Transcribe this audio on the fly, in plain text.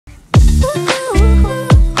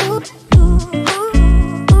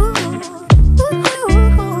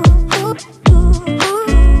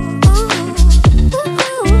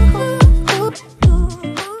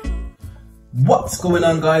going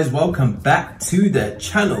on, guys? Welcome back to the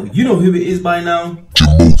channel. You know who it is by now,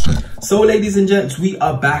 Jimothy. So ladies and gents, we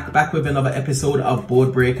are back with another episode of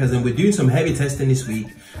Boardbreakers, and we're doing some heavy testing this week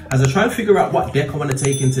as I try and figure out what deck I want to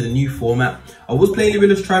take into the new format. I was playing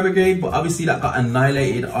Gorillas Tri-Brigade, but obviously that got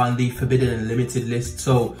annihilated on the Forbidden and Limited list,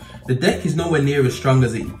 so the deck is nowhere near as strong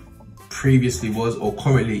as it previously was, or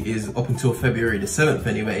currently is, up until February the 7th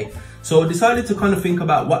anyway. So I decided to kind of think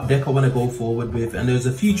about what deck I want to go forward with, and there's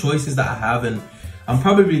a few choices that I have, and I'm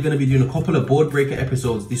probably going to be doing a couple of Boardbreaker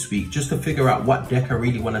episodes this week just to figure out what deck I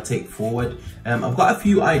really want to take forward. I've got a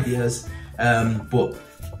few ideas, but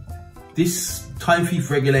this Time Thief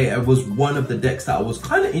Regulator was one of the decks that I was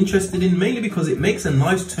kind of interested in, mainly because it makes a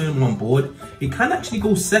nice turn one board. It can actually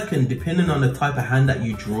go second depending on the type of hand that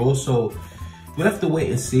you draw, so we'll have to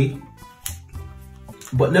wait and see.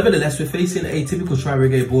 But nevertheless, we're facing a typical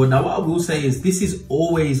Tri-Brigade board. Now, what I will say is this is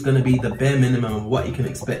always going to be the bare minimum of what you can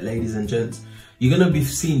expect, ladies and gents. You're going to be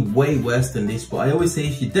seeing way worse than this, but I always say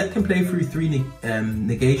if your deck can play through 3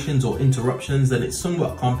 negations or interruptions, then it's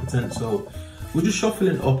somewhat competent. So we're just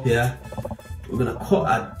shuffling up here. We're going to cut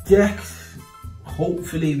our deck.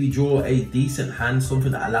 Hopefully we draw a decent hand,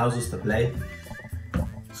 something that allows us to play.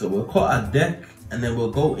 So we'll cut our deck and then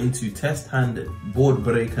we'll go into test hand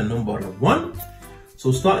Boardbreaker number 1.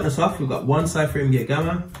 So starting us off, we've got 1 Cypher Gate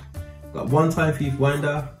Gamma, we've got 1 Time Thief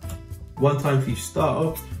Winder, 1 Time Thief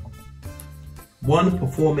Startup, 1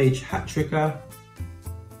 Perform Mage Hat Tricker,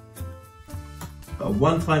 got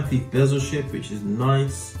 1 Time Thief Bezel Ship, which is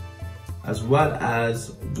nice, as well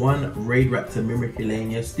as 1 Raidraptor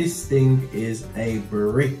Mimicryllanius. This thing is a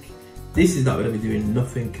brick. This is not going to be doing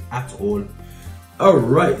nothing at all.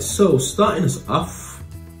 Alright, so starting us off,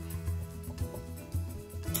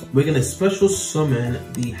 we're going to special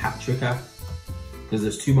summon the Hat Tricker because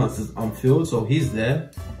there's 2 monsters on field, so he's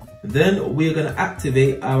there. Then we're going to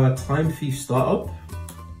activate our Time Thief Startup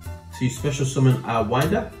to special summon our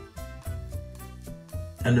Winder.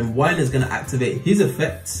 And then Winder is going to activate his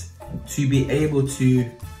effect to be able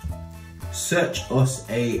to search us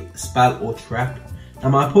a spell or trap. Now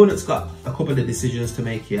my opponent's got a couple of decisions to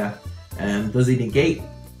make here. Does he negate?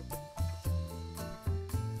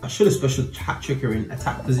 I should have special Hat Tricker in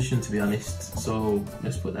attack position, to be honest, so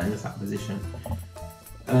let's put that in attack position.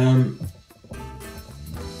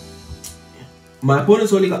 My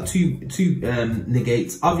opponent's only got two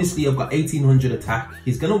negates. Obviously I've got 1800 attack.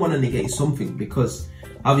 He's going to want to negate something because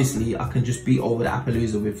obviously I can just beat over the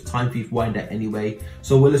Appaloosa with Time Thief Winder anyway,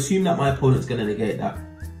 so we'll assume that my opponent's going to negate that.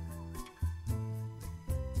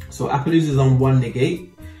 So Appaloosa's on 1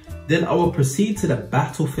 negate. Then I will proceed to the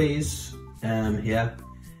battle phase here.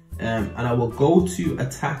 And I will go to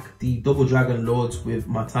attack the Double Dragon Lords with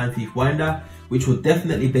my Time Thief Winder, which will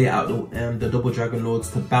definitely bait out the Double Dragon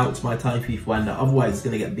Lords to bounce my Time Thief Winder, otherwise it's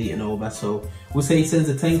going to get beaten over. So we'll say he sends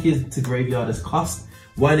a 10 to graveyard as cost,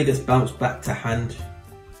 Winder gets bounced back to hand,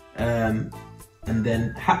 and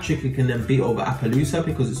then Hat Tricker can then beat over Appaloosa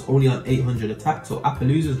because it's only on 800 attack, so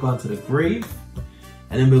Appaloosa's gone to the grave.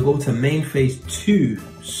 And then we'll go to main phase 2.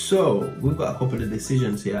 So we've got a couple of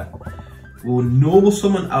decisions here. We'll normal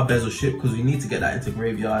summon our Bezel Ship because we need to get that into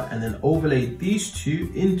graveyard, and then overlay these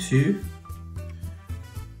 2 into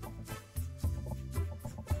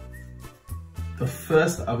the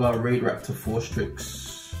first of our Raidraptor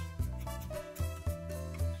 4-Strix.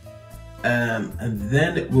 And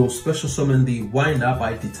then we'll special summon the Winder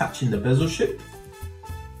by detaching the Bezel Ship.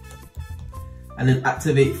 And then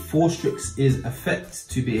activate 4-Strix's effect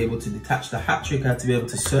to be able to detach the Hat Tricker to be able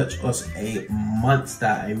to search us a monster,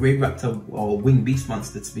 a Raidraptor or Winged Beast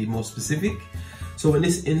monster to be more specific. So in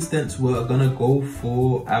this instance, we're gonna go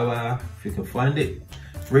for our, if we can find it,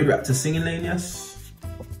 Raidraptor Singilanius.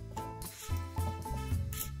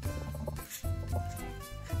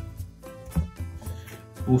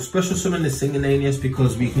 We'll special summon the Singilanius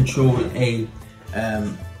because we control a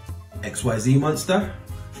XYZ monster.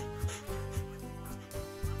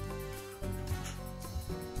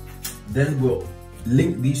 Then we'll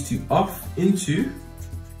link these 2 off into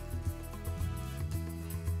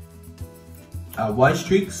our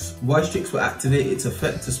Y-Strix. Y-Strix will activate its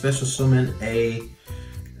effect to special summon a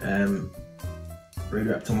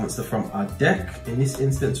Raidraptor monster from our deck. In this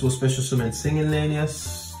instance, we'll special summon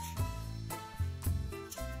Singilanius.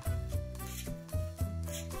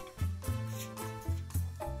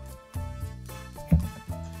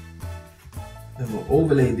 Then we'll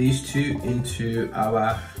overlay these 2 into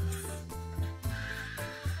our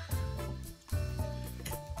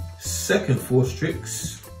second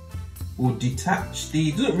 4-Strix. We'll detach the,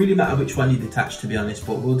 it doesn't really matter which one you detach, to be honest,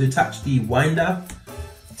 but we'll detach the Winder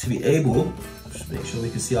to be able, just make sure we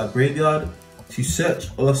can see our graveyard, to search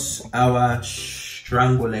us our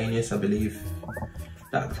Strangulanius, I believe.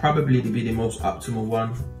 That'd probably be the most optimal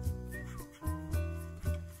one.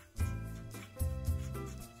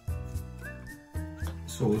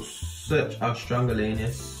 So we'll search our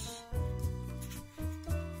Strangulanius.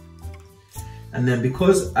 And then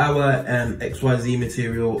because our XYZ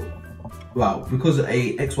material, well, because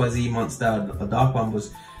a XYZ monster, a dark one,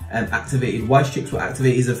 was activated, Wise Tricks will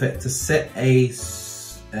activate his effect to set a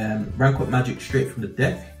rank up magic straight from the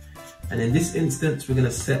deck. And in this instance, we're going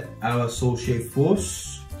to set our Soul Shade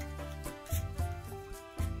Force.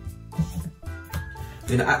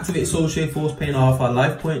 We're going to activate Soul Shade Force, paying half our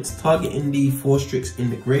life points, targeting the Force Tricks in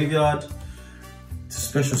the graveyard to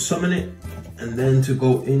special summon it, and then to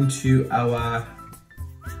go into our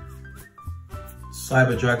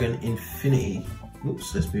Cyber Dragon Infinity.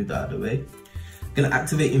 Oops, let's move that out of the way. Going to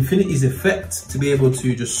activate Infinity's effect to be able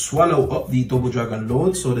to just swallow up the Double Dragon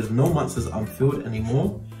Lord, so there's no monsters unfilled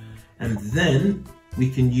anymore. And then we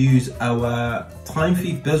can use our Time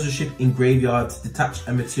Thief Raidraptor in graveyard to detach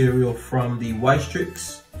a material from the Wise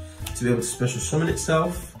Tricks to be able to special summon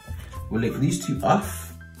itself. We'll link these two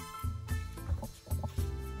off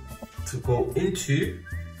to go into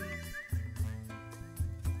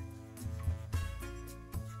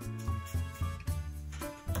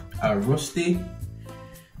our Rusty.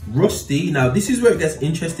 Now this is where it gets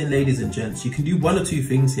interesting, ladies and gents. You can do one or two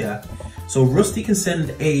things here. So Rusty can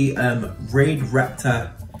send a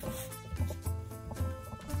Raidraptor.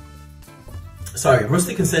 Sorry,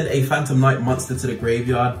 Rusty can send a Phantom Knight monster to the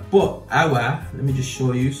graveyard, but let me just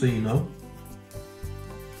show you so you know.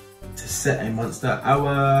 To set a monster,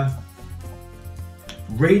 our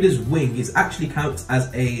Raider's Wing is actually counts as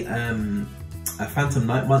a Phantom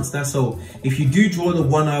Knight monster. So if you do draw the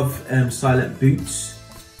one of Silent Boots,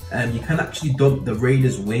 you can actually dump the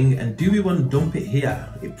Raider's Wing. And do we want to dump it here?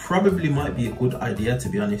 It probably might be a good idea, to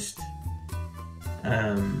be honest.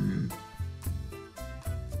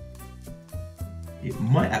 It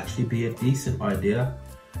might actually be a decent idea.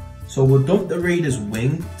 So we'll dump the Raider's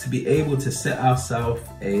Wing to be able to set ourselves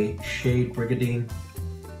a Shade Brigandine.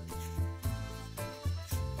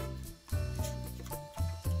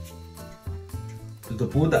 The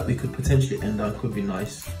board that we could potentially end on could be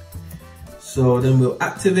nice. So then we'll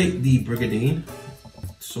activate the Brigandine,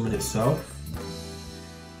 summon itself.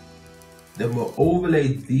 Then we'll overlay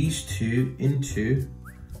these two into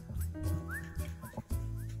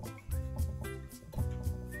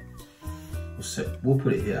we'll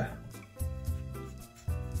put it here.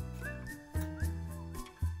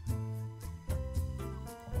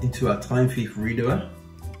 Into our Time Thief Raidraptor.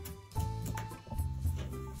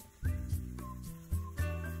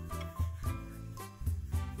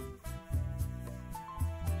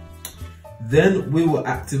 Then we will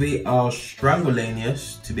activate our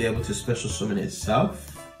Strangulanius to be able to special summon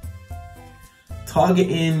itself.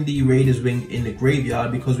 Targeting the Raider's Wing in the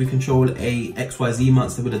graveyard because we control a XYZ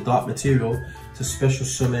monster with a dark material to special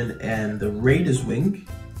summon and the Raider's Wing.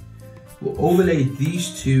 We'll overlay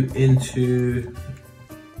these two into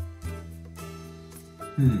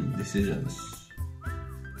decisions.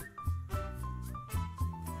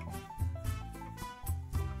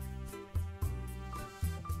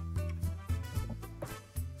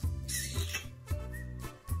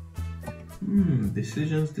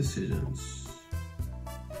 Decisions.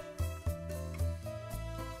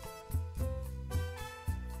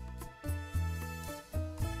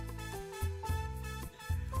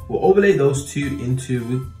 We'll overlay those two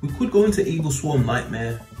into, we could go into Evil Swarm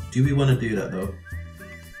Nightmare. Do we want to do that though?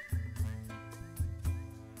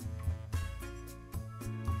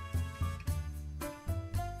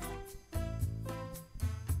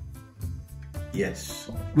 Yes,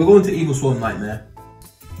 we're going to Evil Swarm Nightmare.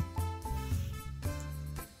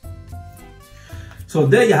 So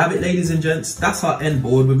there you have it, ladies and gents. That's our end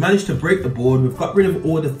board. We've managed to break the board. We've got rid of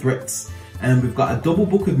all the threats. And we've got a double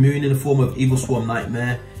Book of Moon in the form of Evil Swarm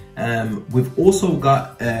Nightmare. We've also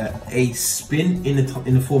got a spin in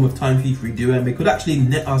the form of Time Thief Raidraptor. And we could actually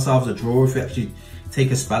net ourselves a draw if we actually take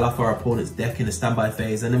a spell off our opponent's deck in the standby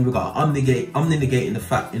phase. And then we've got Omni Negate in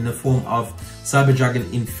the form of Cyber Dragon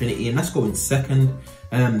Infinity. And that's going second.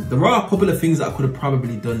 There are a couple of things that I could have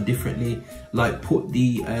probably done differently. Like put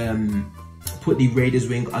the Raider's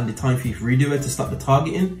Wing on the Time Thief Raidraptor to stop the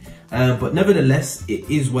targeting, but nevertheless it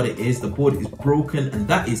is what it is. The board is broken, and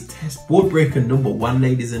that is test Boardbreaker number 1,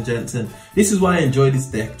 ladies and gents. And this is why I enjoy this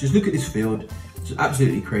deck. Just look at this field, it's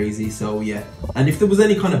absolutely crazy. So yeah, and if there was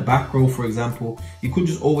any kind of back row, for example, you could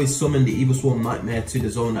just always summon the Evil Swarm Nightmare to the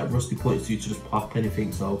zone that Rusty points to just pop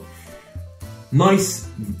anything. So nice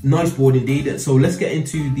board indeed. So let's get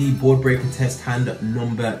into the Boardbreaker test hand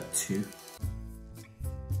number 2.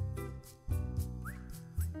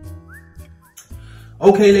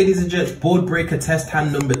 Okay, ladies and gents, Boardbreaker test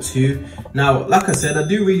hand number 2. Now, like I said, I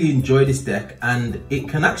do really enjoy this deck, and it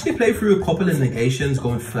can actually play through a couple of negations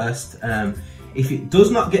going first. If it does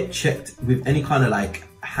not get checked with any kind of like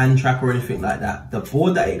hand trap or anything like that, the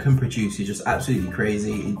board that it can produce is just absolutely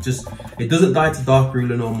crazy. It doesn't die to Dark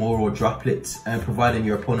Ruler no more or droplets, providing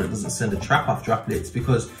your opponent doesn't send a trap off droplets,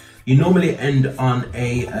 because you normally end on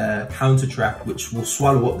a counter trap which will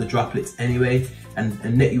swallow up the droplets anyway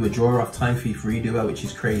and net you a draw off Time Thief Raidraptor, which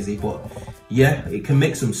is crazy. But yeah, it can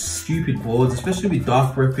make some stupid boards, especially with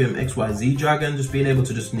Dark Requiem XYZ Dragon, just being able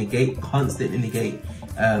to just constantly negate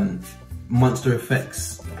monster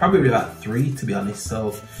effects, probably about 3 to be honest.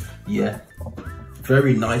 So yeah,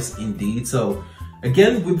 very nice indeed. So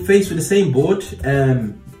again, we're faced with the same board.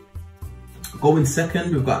 Going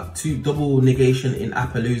second, we've got 2 double negation in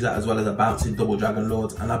Appaloosa as well as a bounce in double Dragon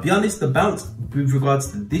Lords. And I'll be honest, the bounce with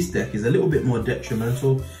regards to this deck is a little bit more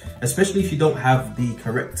detrimental, especially if you don't have the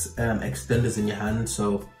correct extenders in your hand.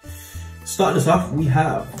 So starting us off, we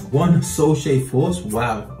have 1 Soul Shade Force.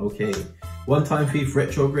 Wow, okay. 1 Time Thief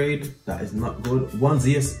Retrograde, that is not good. 1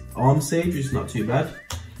 ZS Arm Sage, which is not too bad.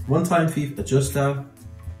 1 Time Thief Adjuster.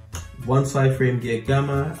 1 Cyframe Gear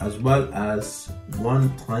Gamma, as well as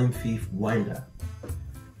 1 Time Thief Winder.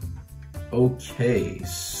 Okay,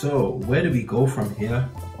 so where do we go from here?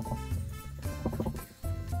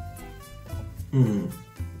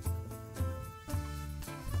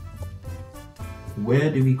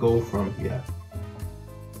 Where do we go from here?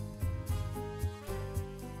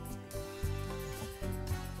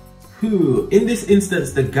 In this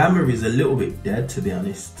instance, the Gamma is a little bit dead, to be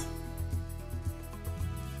honest.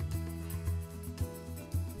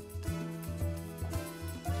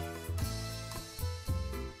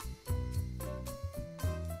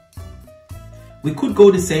 We could go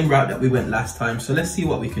the same route that we went last time, so let's see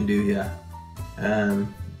what we can do here.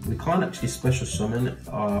 We can't actually special summon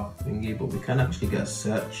our thingy, but we can actually get a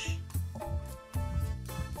search.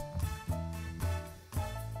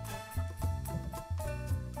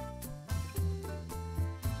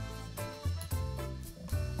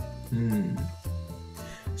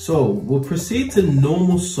 So we'll proceed to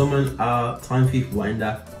normal summon our Time Thief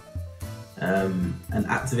Winder and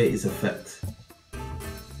activate his effect.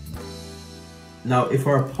 Now, if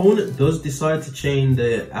our opponent does decide to chain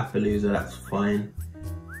the Appaloosa, that's fine.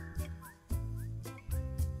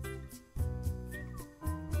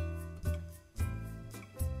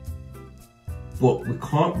 But we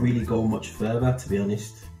can't really go much further, to be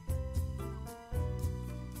honest.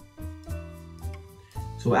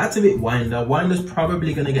 So we activate Winder. Winder's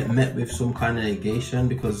probably going to get met with some kind of negation,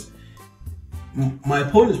 because my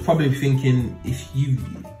opponent's probably thinking if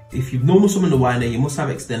you normal summon the Winder, you must have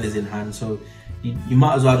extenders in hand, so you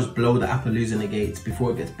might as well just blow the Appaloosa negates before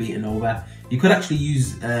it gets beaten over. You could actually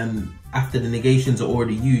use, after the negations are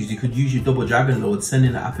already used, you could use your double Dragon Lord, send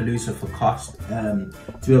in the Appaloosa for cost to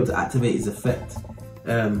be able to activate his effect.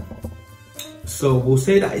 So we'll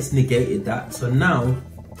say that it's negated that. So now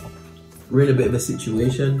we're in a bit of a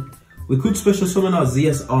situation. We could special summon our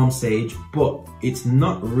ZS Arm Sage, but it's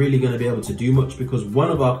not really going to be able to do much because one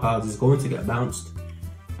of our cards is going to get bounced.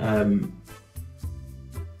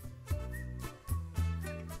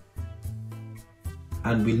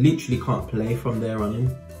 And we literally can't play from there on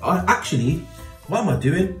in. Actually, what am I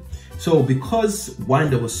doing? So because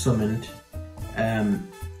Winder was summoned, I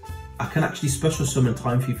can actually special summon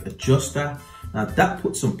Time Thief Adjuster. Now that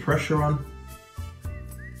puts some pressure on.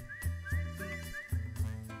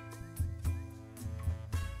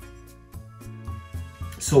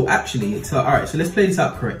 So actually, it's alright, so let's play this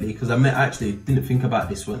out correctly, because I actually didn't think about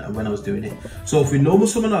this when I was doing it. So if we normal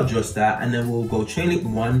summon our Adjuster, and then we'll go Chain Link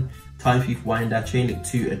 1, Time Thief Winder, Chain Link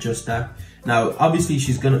 2, Adjuster. Now obviously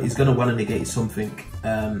he's gonna want to negate something,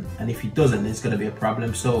 and if he doesn't, it's gonna be a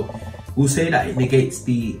problem. So we'll say that it negates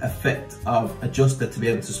the effect of Adjuster to be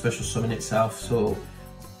able to special summon itself. So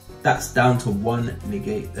that's down to 1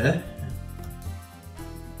 negate there.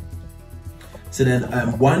 So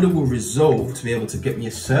then Winder will resolve to be able to get me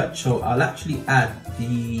a search. So I'll actually add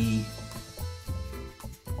the,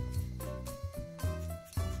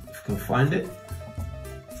 if I can find it,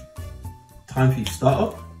 Time Thief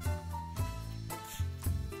Startup.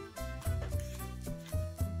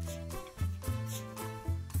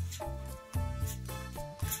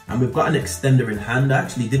 And we've got an extender in hand. I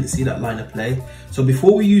actually didn't see that line of play. So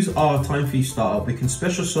before we use our Time Thief Startup, we can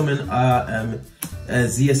special summon our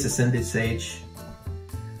ZS Ascended Sage.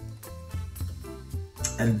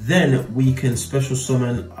 And then we can special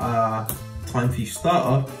summon our Time Thief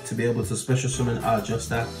Starter to be able to special summon our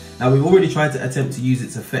Adjuster. Now we've already tried to attempt to use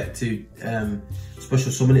its effect to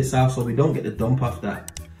special summon itself, so we don't get the dump off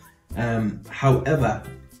that. However,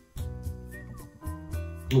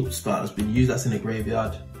 oops, start has been used, that's in the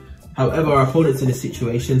graveyard. However, our opponent's in a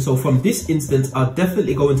situation, so from this instance, I'll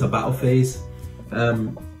definitely go into battle phase.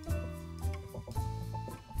 And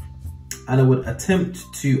I would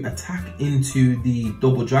attempt to attack into the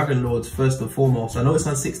double dragon lords first and foremost. I know it's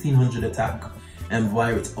on 1600 attack and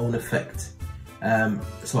via its own effect.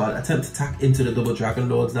 So I'll attempt to attack into the double dragon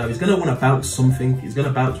lords. Now he's going to want to bounce something. He's going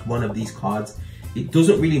to bounce one of these cards. It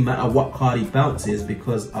doesn't really matter what card he bounces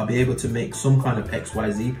because I'll be able to make some kind of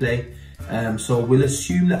XYZ play. So we'll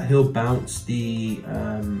assume that he'll bounce the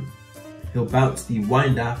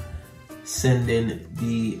winder, sending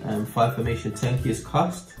the 5 formation Tenkiest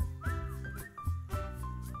cost.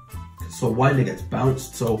 So winder gets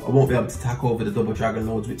bounced, so I won't be able to attack over the double dragon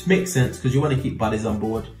lords, which makes sense because you want to keep bodies on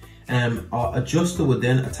board. Our adjuster would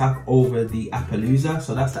then attack over the Appaloosa,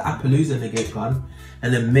 so that's the Appaloosa negate gun.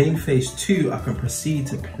 And then main phase 2, I can proceed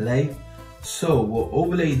to play. So we'll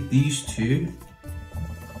overlay these two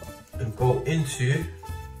and go into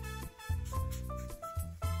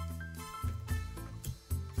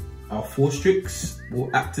our 4 Strix.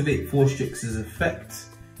 We'll activate 4 Strix's effect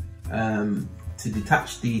to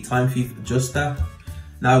detach the Time Thief adjuster.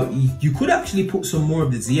 Now you could actually put some more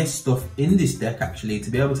of the ZS stuff in this deck actually to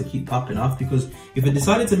be able to keep popping off, because if I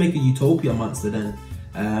decided to make a Utopia monster, then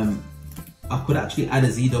I could actually add a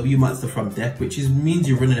ZW monster from deck, which means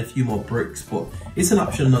you're running a few more bricks, but it's an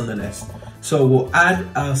option nonetheless. So we'll add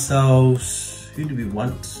ourselves, who do we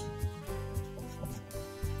want?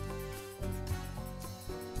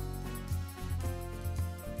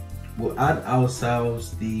 We'll add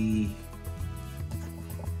ourselves the,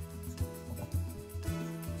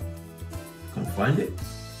 can't find it.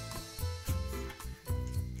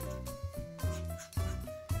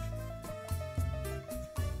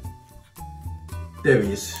 There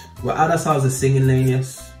he is. We'll add ourselves a Singing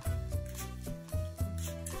Lanius.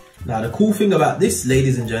 Now the cool thing about this,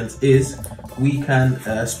 ladies and gents, is we can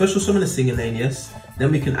special summon a Singing Lanius,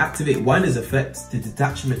 then we can activate Winder's effect to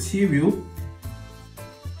detach material,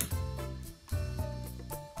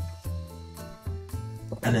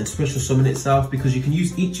 and then special summon itself, because you can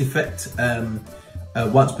use each effect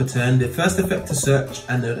once per turn. The first effect to search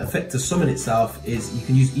and the effect to summon itself is you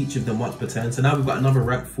can use each of them once per turn. So now we've got another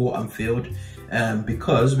rank 4 on field,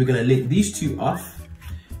 because we're going to link these two off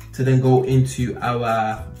to then go into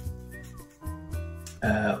our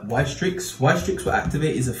Y-Strix. Y-Strix will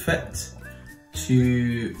activate his effect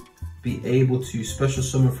to be able to special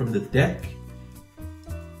summon from the deck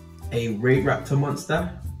a Raidraptor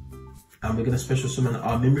monster. And we're going to special summon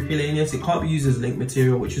our Mimicry Lanius. It can't be used as link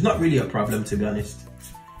material, which is not really a problem, to be honest.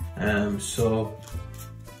 So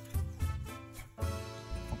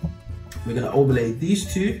we're going to overlay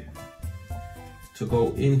these two to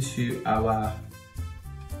go into our,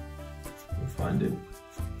 we'll find it,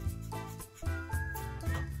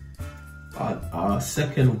 our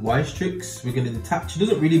second Y-Strix. We're going to detach. It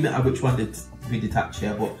doesn't really matter which one we detach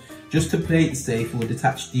here, but just to play it safe, we'll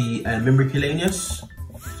detach the Mimicry Lanius.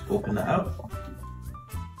 Open that up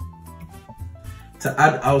to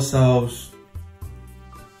add ourselves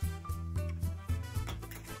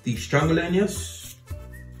the Strangulanius.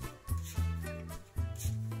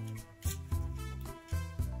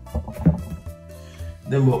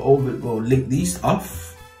 Then we'll link these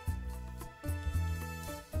off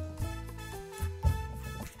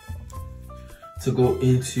to go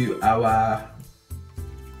into our,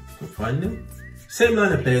 find them, same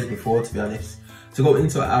line of players before, to be honest. To go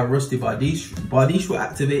into our Rusty Bardiche. Bardiche will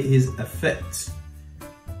activate his effect.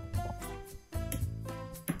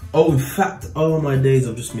 Oh, in fact, oh my days,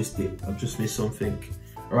 I've just missed it. I've just missed something.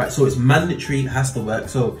 All right, so it's mandatory, it has to work.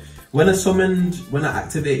 So when I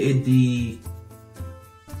activated the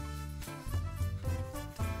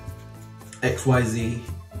XYZ,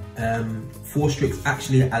 4 Strix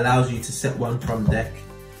actually allows you to set one from deck.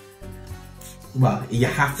 Well, you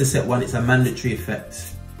have to set one, it's a mandatory effect.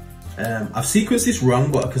 I've sequenced this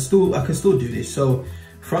wrong, but I can still do this. So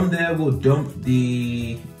from there we'll dump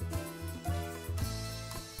the,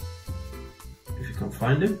 if you can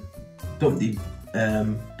find them, dump the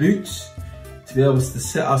boots to be able to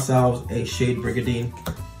set ourselves a Shade Brigandine.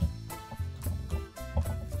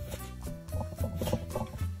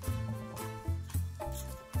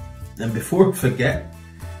 And before I forget,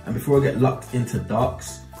 and before I get locked into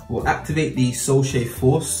darks, we'll activate the Soul Shade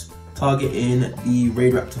Force, targeting the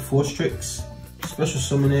Raidraptor 4 Strix, special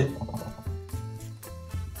summon it,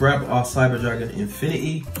 grab our Cyber Dragon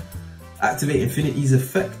Infinity, activate Infinity's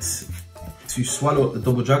effect to swallow up the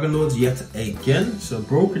double Dragon Lords yet again. So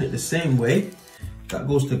broken it the same way, that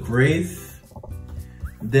goes to grave.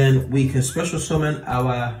 Then we can special summon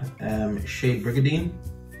our Shade Brigandine.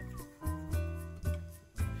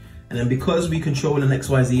 And then because we control an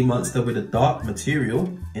XYZ monster with a dark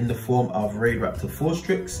material in the form of Raidraptor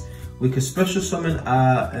Forstrix, we can special summon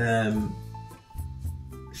our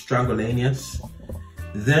Strangolanius.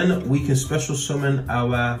 Then we can special summon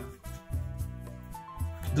our,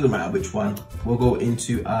 doesn't matter which one, we'll go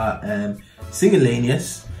into our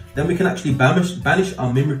Singolanius. Then we can actually banish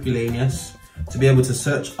our Mimicrylanius to be able to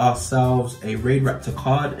search ourselves a Raidraptor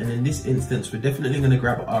card. And in this instance, we're definitely going to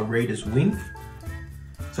grab our Raider's Wing.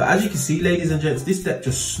 So as you can see, ladies and gents, this deck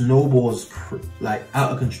just snowballs like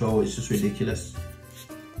out of control. It's just ridiculous.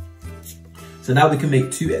 So now we can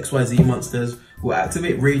make 2 XYZ monsters. We'll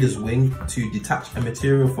activate Raider's Wing to detach a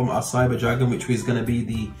material from our Cyber Dragon, which is going to be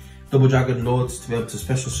the Double Dragon Lords, to be able to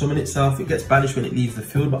special summon itself. It gets banished when it leaves the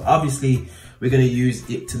field, but obviously we're going to use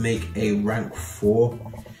it to make a rank 4.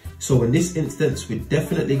 So in this instance, we're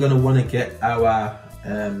definitely going to want to get our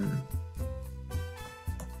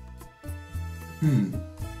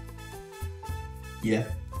yeah,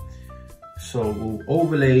 so we'll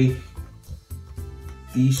overlay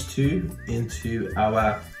these 2 into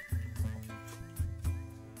our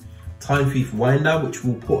Time Thief Winder, which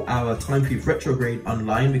will put our Time Thief Retrograde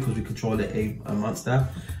online because we control it a monster.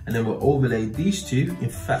 And then we'll overlay these 2. In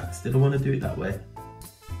fact, they don't want to do it that way.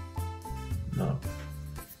 No.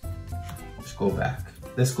 Let's go back.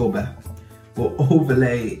 Let's go back. We'll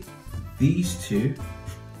overlay these 2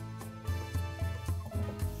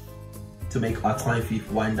 to make our Time Thief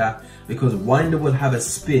Winder, because Winder will have a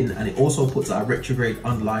spin and it also puts our Retrograde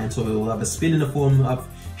online, so it will have a spin in the form of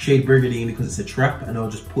Shade Brigandine because it's a trap, and I'll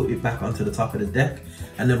just put it back onto the top of the deck.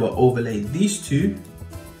 And then we'll overlay these 2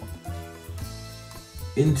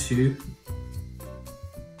 into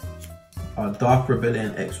our Dark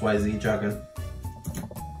Rebellion XYZ Dragon.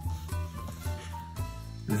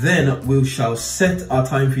 Then we shall set our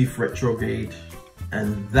Time Thief Retrograde,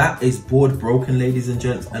 and that is board broken, ladies and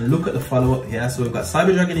gents. And look at the follow-up here. So we've got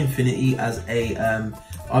Cyber Dragon Infinity as a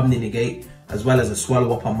Omni Negate, as well as a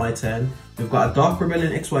Swallow Up on my turn. We've got a Dark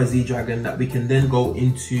Rebellion XYZ Dragon that we can then go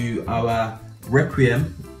into our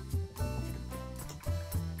Requiem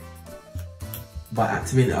by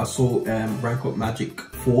activating our Soul rank up Magic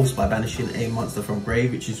Force by banishing a monster from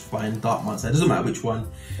grave, which is fine, Dark Monster, it doesn't matter which one.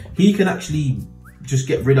 He can actually just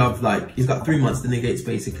get rid of, like, he's got 3 monster negates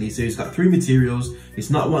basically, so he's got 3 materials.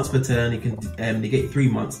 It's not once per turn, he can negate 3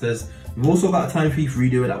 monsters. We've also got a Time Thief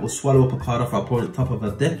Raidraptor that will swallow up a card off our opponent's top of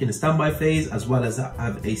a deck in a standby phase, as well as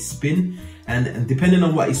have a spin. And depending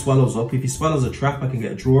on what he swallows up, if he swallows a trap, I can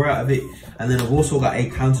get a draw out of it. And then I've also got a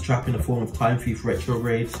counter trap in the form of Time Thief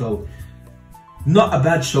Retrograde. So not a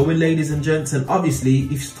bad showing, ladies and gents. And obviously,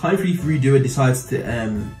 if Time Thief Raidraptor decides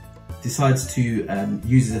to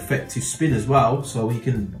use his effect to spin as well, so he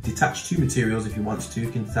can detach 2 materials if he wants to.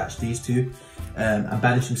 He can detach these 2 and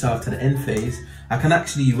banish himself to the end phase. I can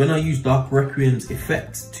actually, when I use Dark Requiem's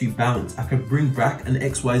effect to bounce, I can bring back an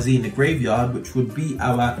XYZ in the graveyard, which would be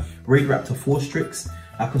our Raidraptor Forstrix.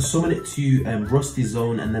 I can summon it to Rusty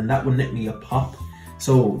Zone, and then that will net me a pop.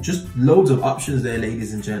 So just loads of options there,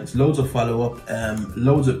 ladies and gents. Loads of follow-up,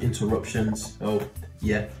 loads of interruptions. So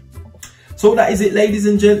yeah. So that is it, ladies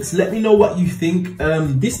and gents. Let me know what you think.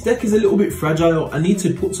 This deck is a little bit fragile. I need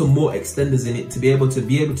to put some more extenders in it to be able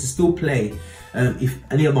to still play if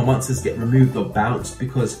any of my monsters get removed or bounced,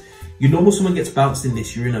 because you know when someone gets bounced in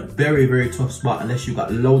this, you're in a very, very tough spot unless you've got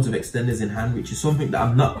loads of extenders in hand, which is something that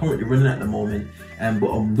I'm not currently running at the moment, but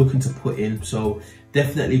I'm looking to put in. So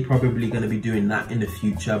definitely probably going to be doing that in the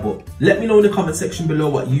future. But let me know in the comment section below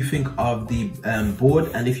what you think of the board,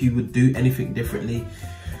 and if you would do anything differently.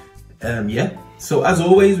 Yeah, so as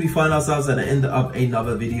always, we find ourselves at the end of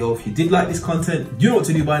another video. If you did like this content, you know what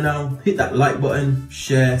to do by now. Hit that like button,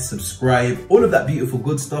 share, subscribe, all of that beautiful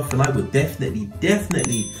good stuff, and I will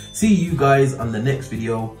definitely see you guys on the next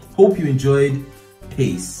video. Hope you enjoyed.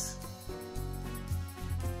 Peace.